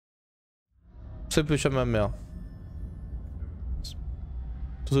Semplice MMO.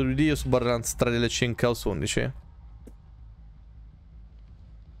 Tu su DBD, io su Borderlands 3 DLC in Chaos 11.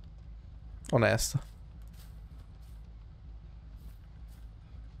 Onesto.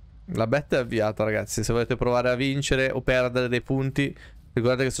 La betta è avviata, ragazzi. Se volete provare a vincere o perdere dei punti,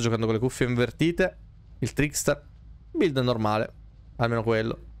 ricordate che sto giocando con le cuffie invertite. Il Trickster. Build normale. Almeno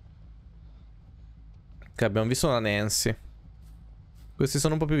quello. Ok, abbiamo visto una Nancy. Questi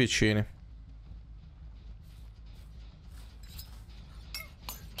sono un po' più vicini.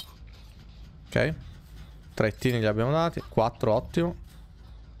 Ok. 3 tini li abbiamo dati. 4, ottimo.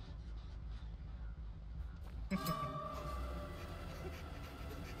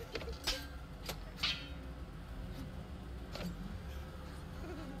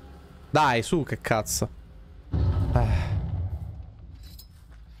 Dai, su, che cazzo.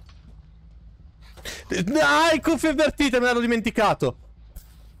 Dai, cuffie invertite, me l'hanno dimenticato.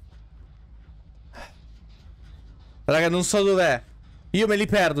 Raga, non so dov'è. Io me li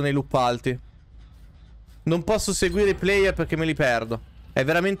perdo nei loop alti. Non posso seguire i player perché me li perdo. È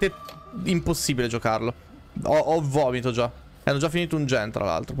veramente impossibile giocarlo. Ho vomito già. E hanno già finito un gen, tra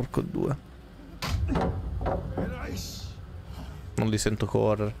l'altro, porco due. Non li sento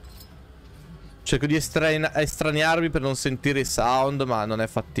correre. Cerco di estraniarmi per non sentire i sound, ma non è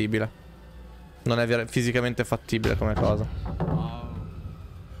fattibile. Non è fisicamente fattibile come cosa.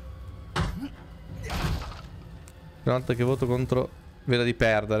 Una volta che voto contro veda di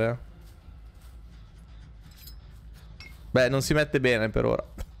perdere. Beh, non si mette bene per ora.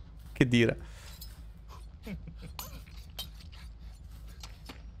 Che dire.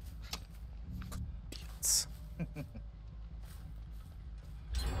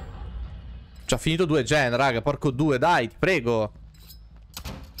 Ci ha finito 2 gen, raga, porco due, dai, ti prego.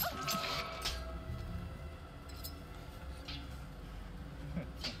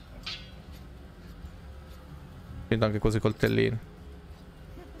 Finito anche quasi coltellini.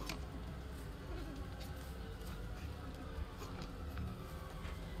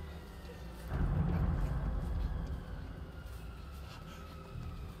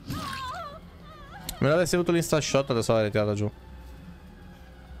 Me l'avessi avuto l'insta shot, adesso l'avrei tirata giù.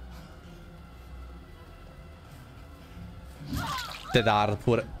 The Dart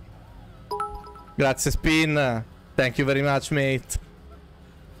pure. Grazie Spin. Thank you very much, mate.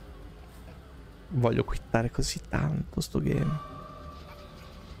 Voglio quittare così tanto sto game.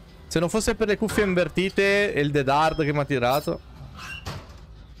 Se non fosse per le cuffie invertite e il The Dart che mi ha tirato.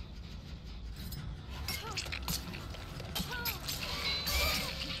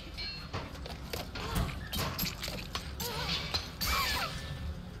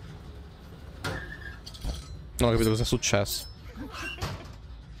 Non ho capito cosa è successo.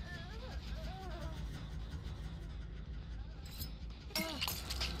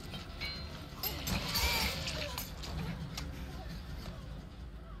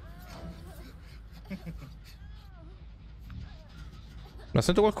 Ma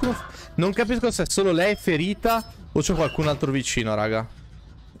sento qualcuno... Non capisco se è solo lei ferita o c'è qualcun altro vicino, raga.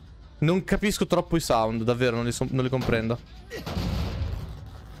 Non capisco troppo i sound, davvero, non li comprendo.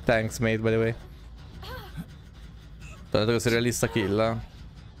 Thanks, mate, by the way. Ho detto che sei realista kill, eh.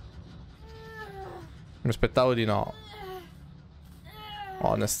 Mi aspettavo di no.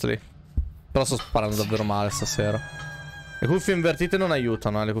 Honestly. Però sto sparando davvero male stasera. Le cuffie invertite non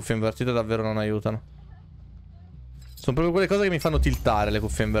aiutano, le cuffie invertite davvero non aiutano. Sono proprio quelle cose che mi fanno tiltare, le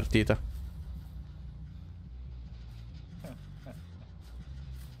cuffie invertite.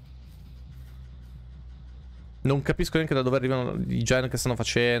 Non capisco neanche da dove arrivano i gen che stanno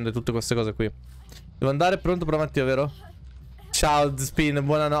facendo e tutte queste cose qui. Devo andare pronto per la mattina, vero? Ciao Spin,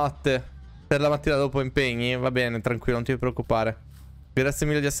 buonanotte. Per la mattina dopo impegni? Va bene, tranquillo, non ti preoccupare. Grazie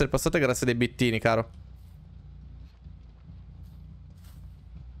mille di essere passato e grazie dei bittini, caro.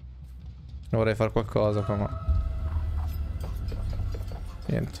 Vorrei fare qualcosa, ma...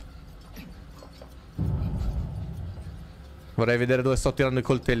 Niente. Vorrei vedere dove sto tirando i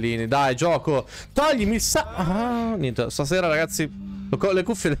coltellini. Dai, gioco. Toglimi il Ah, niente. Stasera, ragazzi, le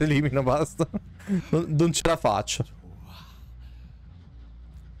cuffie le elimino, basta. Non ce la faccio.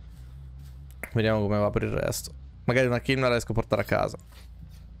 Vediamo come va per il resto. Magari una kill la riesco a portare a casa.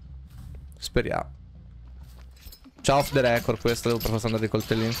 Speriamo. Ciao off the record, questo devo per forza andare i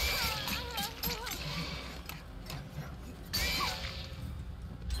coltellini.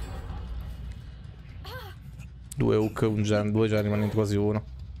 Due hook, un gen, due gen, rimanendo quasi uno.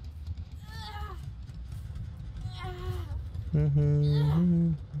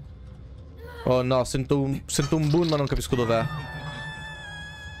 Oh no, sento un boom ma non capisco dov'è.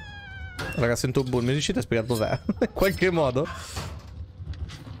 Raga, sento un boom, mi riuscite a spiegare dov'è? In qualche modo?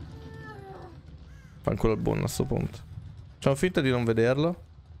 Fanculo il buono a sto punto. Facciamo finta di non vederlo.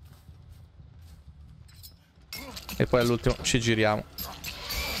 E poi all'ultimo ci giriamo.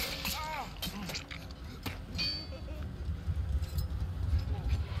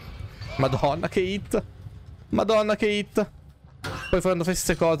 Madonna che hit. Madonna che hit. Poi quando fai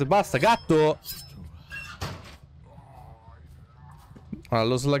queste cose. Basta, gatto. Allora,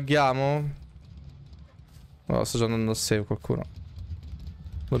 lo slaghiamo. No, sto già andando a save qualcuno.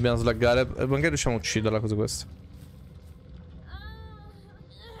 Dobbiamo slaggare. Magari riusciamo a ucciderla così questa.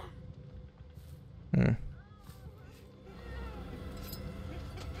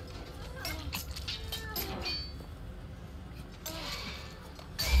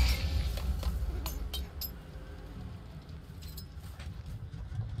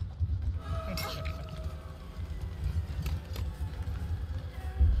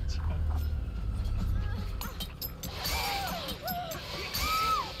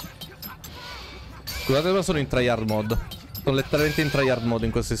 Scusate, ma sono in tryhard mode. Sono letteralmente in tryhard mode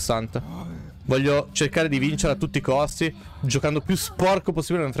in questo istante. Voglio cercare di vincere a tutti i costi, giocando più sporco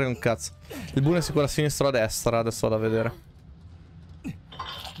possibile, non frega un cazzo. Il buono è sicuro a sinistra o a destra, adesso vado a vedere.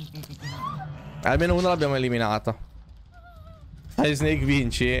 Almeno una l'abbiamo eliminata. Dai Snake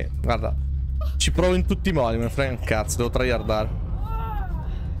vinci. Guarda, ci provo in tutti i modi, me ne frega un cazzo, devo tryhardare.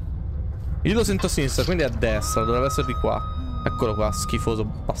 Io lo sento a sinistra, quindi è a destra, dovrebbe essere di qua. Eccolo qua, schifoso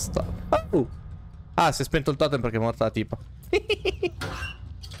bastardo. Ah, si è spento il totem perché è morta la tipa.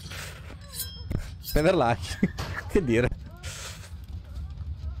 Neverlucky. Che dire.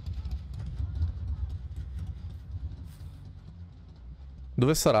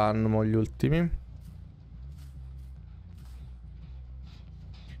 Dove saranno mo gli ultimi?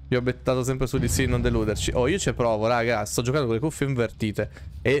 Io ho bettato sempre su di sì, non deluderci. Oh, io ci provo, raga. Sto giocando con le cuffie invertite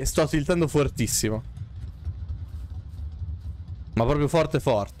e sto tiltando fortissimo. Ma proprio forte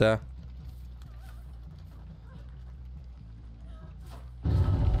forte, eh.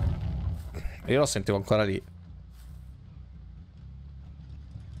 Io lo sentivo ancora lì.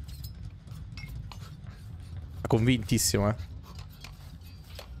 Convintissimo, eh.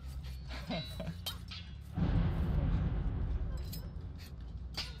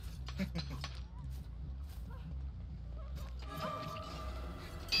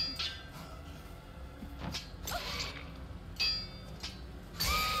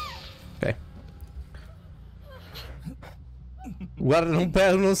 Ok. Guarda,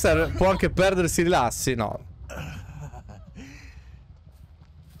 non serve. Può anche perdersi, rilassi. No.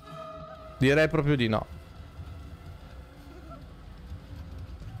 Direi proprio di no.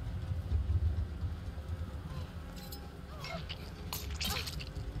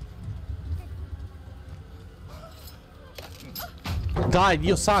 Dai,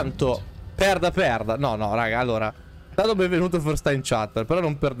 Dio santo. Perda. No, raga, allora. Dato benvenuto first time chatter, però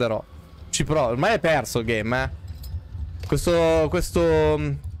non perderò. Ci provo. Ormai è perso il game, eh. Questo...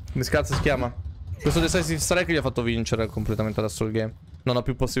 Come cazzo si chiama? Questo decisive strike gli ha fatto vincere completamente adesso il game. Non ho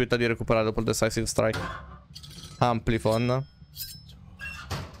più possibilità di recuperare dopo il decisive strike. Amplifon.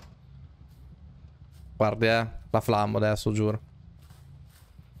 Guardi, la flammo adesso, giuro.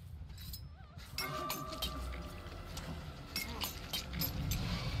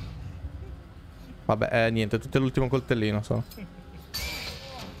 Vabbè, niente, tutto l'ultimo coltellino sono.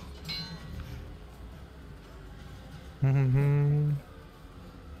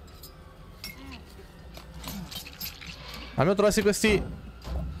 Almeno trovassi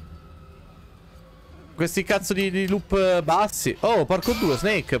questi cazzo di loop bassi. Oh, porco due,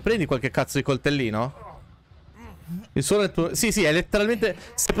 Snake, prendi qualche cazzo di coltellino? Il suono è tuo... Sì, è letteralmente...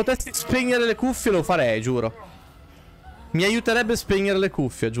 Se potessi spegnere le cuffie lo farei, giuro. Mi aiuterebbe a spegnere le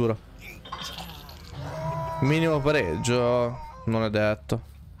cuffie, giuro. Minimo pareggio. Non è detto.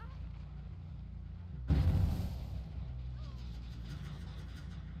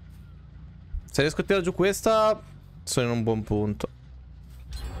 Se riesco a tirare giù questa, sono in un buon punto.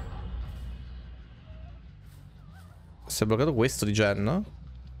 Si è bloccato questo di Gen, no?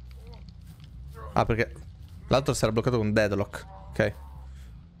 Ah, perché l'altro si era bloccato con deadlock. Ok.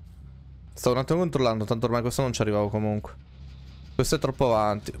 Stavo un attimo controllando, tanto ormai questo non ci arrivavo comunque. Questo è troppo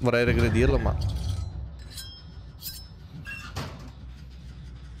avanti. Vorrei regredirlo, ma...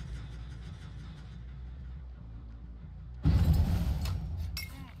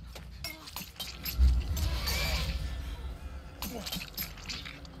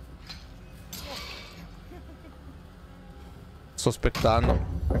 Sto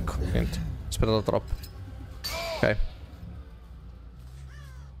aspettando. Ecco, niente. Ho aspettato troppo. Ok.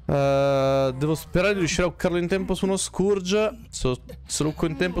 Devo sperare di riuscire a luccarlo in tempo su uno Scourge. Se lucco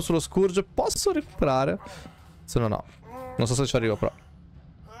in tempo sullo Scourge posso recuperare. Se no no. Non so se ci arrivo però.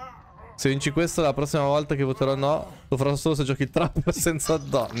 Se vinci questo, la prossima volta che voterò no, lo farò solo se giochi trap senza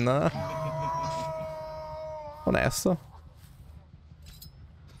donna. Onesto.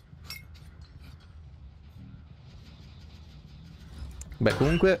 Beh,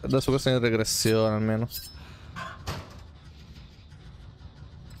 comunque, adesso questo è in regressione almeno.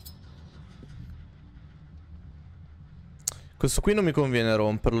 Questo qui non mi conviene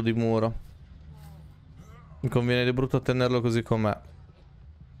romperlo di muro. Mi conviene di brutto tenerlo così com'è.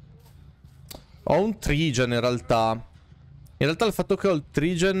 Ho un trigen in realtà. In realtà il fatto che ho il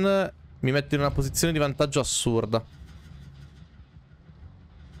trigen mi mette in una posizione di vantaggio assurda.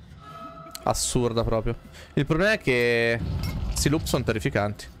 Assurda proprio. Il problema è che questi loop sono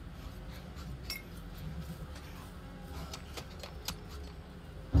terrificanti.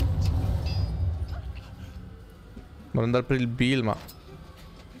 Voglio andare per il Bill, ma...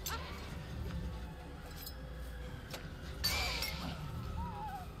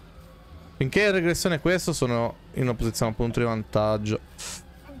 Finché in regressione questo, sono in una posizione appunto di vantaggio.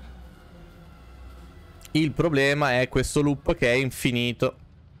 Il problema è questo loop che è infinito.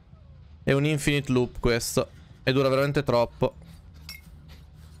 È un infinite loop questo. E dura veramente troppo.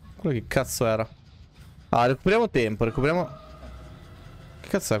 Quello che cazzo era? Ah, recuperiamo tempo, recuperiamo... Che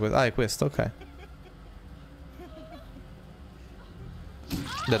cazzo è questo? Ah, è questo, ok.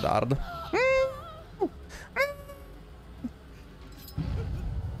 Dead hard.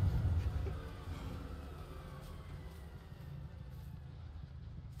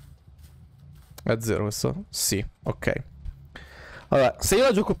 È zero questo? Sì, ok. Allora, se io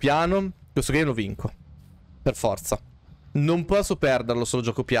la gioco piano, questo game lo vinco. Per forza. Non posso perderlo se lo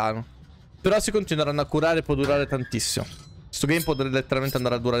gioco piano. Però si continueranno a curare e può durare tantissimo. Questo game può letteralmente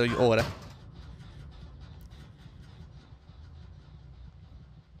andare a durare ore.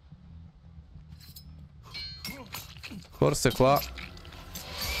 Forse qua.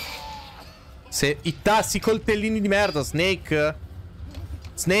 Se ITA, i coltellini di merda, Snake.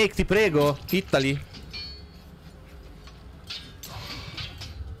 Snake, ti prego, hittali.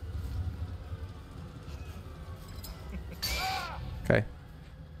 Ok.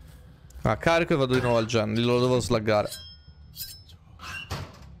 Ah, carico e vado di nuovo al gen. Lo devo slaggare.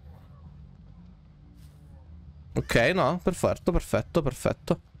 Ok, no, perfetto, perfetto,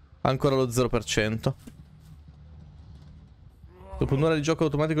 perfetto. Ancora lo 0%. Dopo un'ora di gioco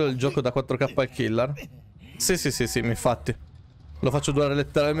automatico del gioco da 4K al killer. Sì, sì, sì, sì, infatti. Lo faccio durare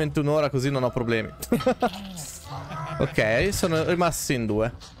letteralmente un'ora così non ho problemi. Ok, sono rimasti in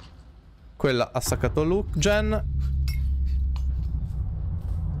due. Quella ha staccato Luke Gen.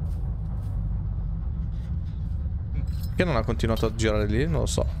 Perché non ha continuato a girare lì? Non lo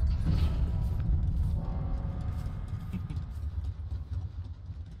so.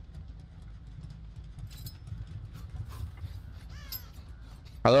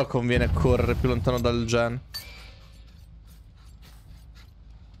 Allora conviene correre più lontano dal gen.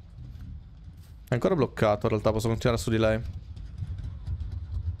 È ancora bloccato in realtà, posso continuare su di lei.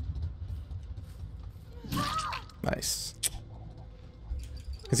 Nice.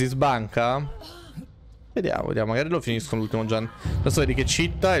 Che si sbanca? Vediamo, vediamo, magari lo finisco l'ultimo gen. Adesso vedi che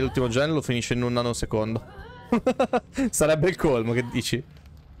citta e l'ultimo gen lo finisce in un nanosecondo. Sarebbe il colmo, che dici?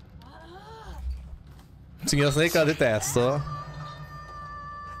 Signor Snake la detesto.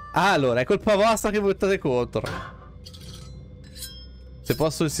 Ah, allora, è colpa vostra che votate contro. Se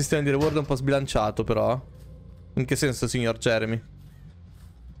posso, il sistema di reward è un po' sbilanciato, però. In che senso, signor Jeremy?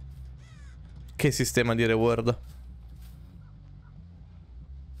 Che sistema di reward?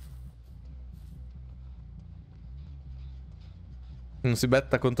 Non si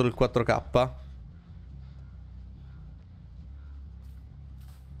betta contro il 4K?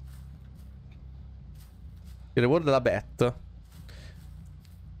 Il reward è la bet.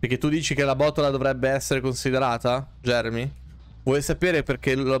 Perché tu dici che la botola dovrebbe essere considerata, Jeremy? Vuoi sapere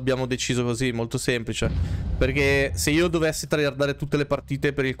perché lo abbiamo deciso così? Molto semplice. Perché se io dovessi tryhardare tutte le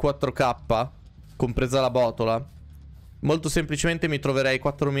partite per il 4K, compresa la botola, molto semplicemente mi troverei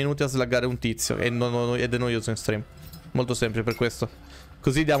 4 minuti a slaggare un tizio ed è noioso in stream. Molto semplice per questo.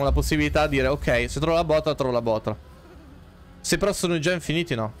 Così diamo la possibilità di dire ok, se trovo la botola, trovo la botola. Se però sono già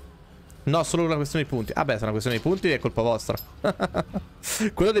infiniti, no. No, solo una questione di punti. Ah beh, se è una questione di punti è colpa vostra.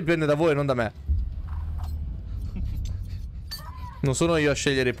 Quello dipende da voi, non da me. Non sono io a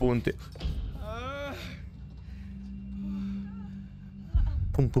scegliere i punti.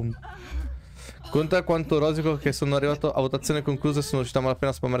 Pum pum. Conta quanto rosico che sono arrivato a votazione conclusa e sono riuscito a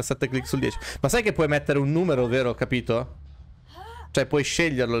malapena spammare 7 click sul 10. Ma sai che puoi mettere un numero, vero? Capito? Cioè puoi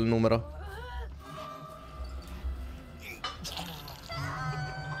sceglierlo il numero.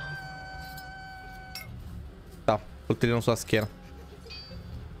 Ah, coltellino sulla schiena.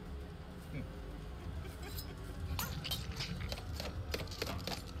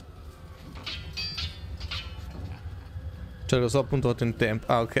 Cioè lo so appunto fatto in tempo.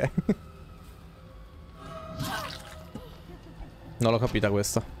 Ah, ok. Non l'ho capita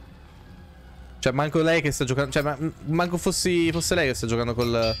questa. Cioè manco lei che sta giocando. Cioè manco fosse lei che sta giocando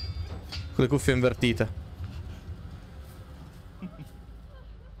con le cuffie invertite.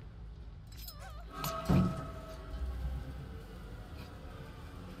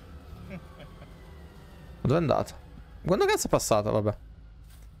 Dove è andata? Quando cazzo è passata? Vabbè.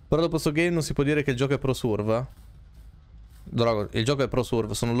 Però dopo sto game non si può dire che il gioco è pro surf, eh? Drogo, il gioco è pro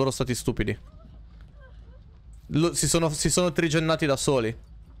surf, sono loro stati stupidi. Si sono trigennati da soli.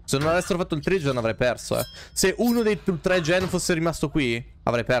 Se non avessero fatto il trigen avrei perso, eh. Se uno dei 3 gen fosse rimasto qui,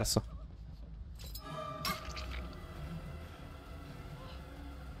 avrei perso.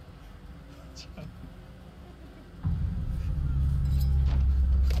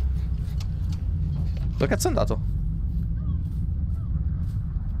 Dove cazzo è andato?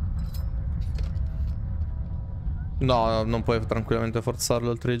 No, non puoi tranquillamente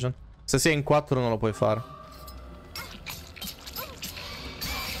forzarlo il trigen. Se sei in 4 non lo puoi fare.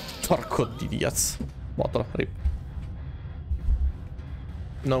 Porco di Diaz. Motola, rip.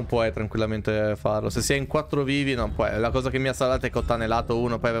 Non puoi tranquillamente farlo. Se sei in 4 vivi non puoi. La cosa che mi ha salvato è che ho tunnelato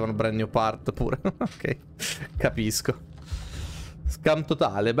uno, poi avevano brand new part pure. Ok, capisco. Scam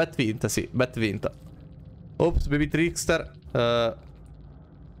totale, bet vinta, sì, bet vinta. Ops, baby trickster.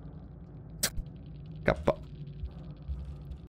 K.